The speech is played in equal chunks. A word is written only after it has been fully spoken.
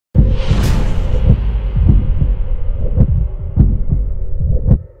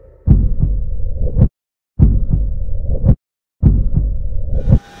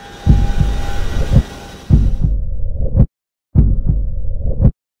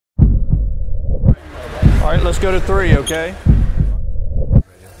let's go to 3, okay?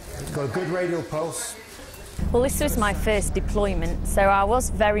 It's got a good radial pulse. Well, this was my first deployment, so I was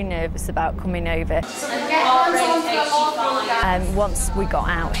very nervous about coming over. Once we got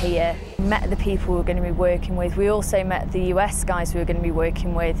out here, met the people we were going to be working with. We also met the US guys we were going to be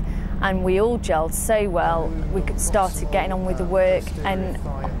working with, and we all gelled so well. We started getting on with the work, and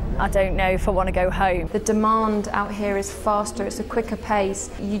I don't know if I want to go home. The demand out here is faster, it's a quicker pace.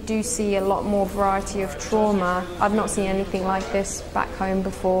 You do see a lot more variety of trauma. I've not seen anything like this back home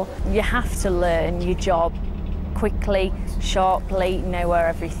before. You have to learn your job quickly, sharply, know where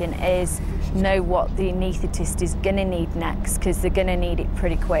everything is, know what the anaesthetist is going to need next, because they're going to need it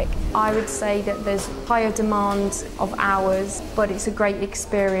pretty quick. I would say that there's higher demand of hours, but it's a great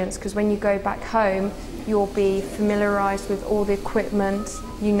experience because when you go back home, you'll be familiarised with all the equipment,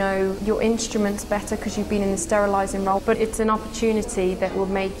 you know your instruments better because you've been in the sterilising role, but it's an opportunity that will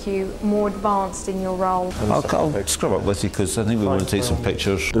make you more advanced in your role. I'll scrub up with you because I think we want to take some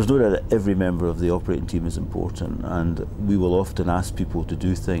pictures. There's no doubt that every member of the operating team is important, and we will often ask people to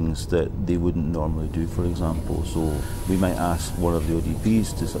do things that they wouldn't normally do, for example. So we might ask one of the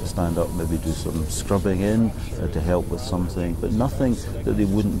ODPs to sort of stand up, maybe do some scrubbing in to help with something, but nothing that they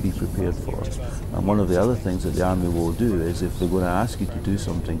wouldn't be prepared for. And one of the other things that the Army will do is if they're going to ask you to do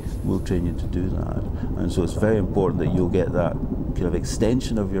something, we'll train you to do that. And so it's very important that you'll get that kind of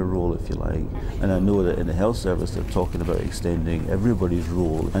extension of your role, if you like. And I know that in the health service they're talking about extending everybody's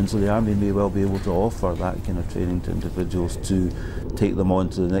role, and so the Army may well be able to offer that kind of training to individuals to take them on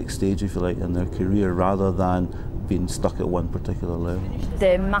to the next stage, if you like, in their career, rather than being stuck at one particular level.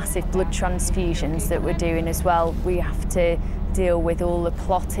 The massive blood transfusions that we're doing as well, we have to deal with all the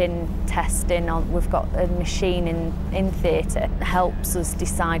clotting testing. We've got a machine in theatre that helps us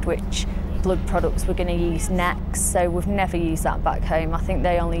decide which blood products we're going to use next, so we've never used that back home. I think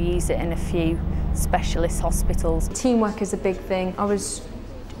they only use it in a few specialist hospitals. Teamwork is a big thing. I was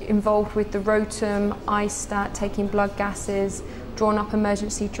involved with the ROTAM, ISTAT, taking blood gases, drawing up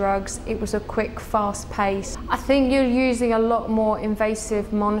emergency drugs. It was a quick, fast pace. I think you're using a lot more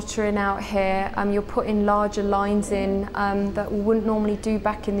invasive monitoring out here. You're putting larger lines in that we wouldn't normally do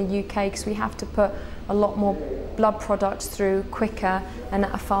back in the UK because we have to put a lot more blood products through quicker and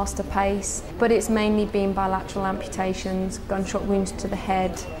at a faster pace. But it's mainly been bilateral amputations, gunshot wounds to the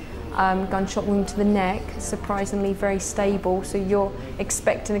head, gunshot wound to the neck, surprisingly very stable. So you're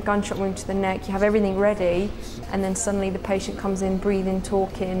expecting a gunshot wound to the neck, you have everything ready, and then suddenly the patient comes in breathing,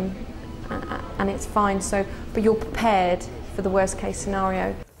 talking, and it's fine. So, but you're prepared for the worst case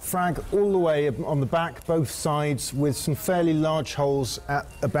scenario. Frag all the way on the back, both sides, with some fairly large holes at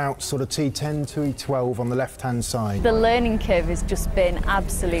about sort of T10 to E12 on the left-hand side. The learning curve has just been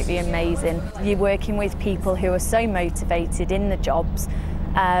absolutely amazing. You're working with people who are so motivated in the jobs.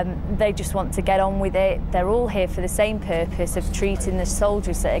 They just want to get on with it. They're all here for the same purpose of treating the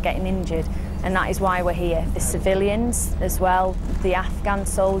soldiers that are getting injured, and that is why we're here. The civilians as well, the Afghan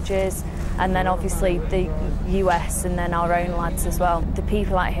soldiers, and then obviously the US and then our own lads as well. The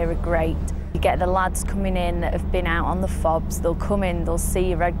people out here are great. You get the lads coming in that have been out on the FOBs, they'll come in, they'll see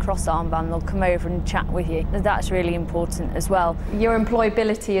your Red Cross armband, they'll come over and chat with you. That's really important as well. Your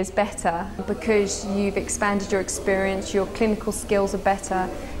employability is better because you've expanded your experience, your clinical skills are better,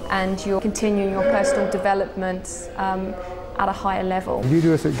 and you're continuing your personal development at a higher level. You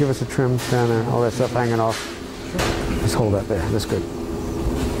give us a trim down there, all that stuff hanging off. Just hold that there, that's good.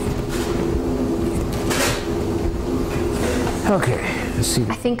 Okay. I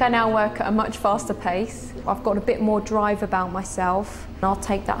think I now work at a much faster pace. I've got a bit more drive about myself. I'll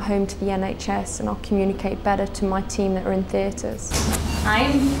take that home to the NHS and I'll communicate better to my team that are in theatres.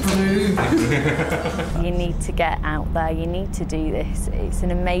 You need to get out there, you need to do this. It's an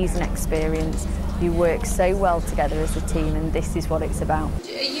amazing experience. You work so well together as a team, and this is what it's about.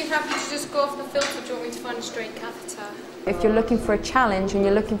 Are you happy to just go off the filter, or do you want me to find a straight catheter? If you're looking for a challenge and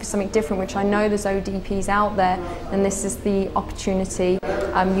you're looking for something different, which I know there's ODPs out there, then this is the opportunity.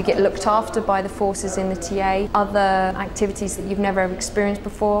 You get looked after by the forces in the TA. Other activities that you've never ever experienced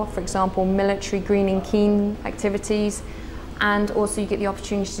before, for example, military green and keen activities. And also you get the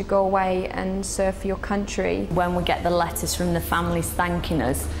opportunity to go away and serve for your country. When we get the letters from the families thanking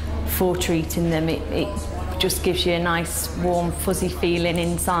us for treating them, it just gives you a nice, warm, fuzzy feeling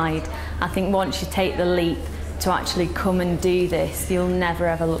inside. I think once you take the leap to actually come and do this, you'll never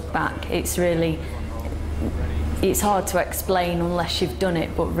ever look back. It's hard to explain unless you've done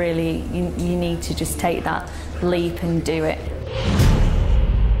it, but really you need to just take that leap and do it.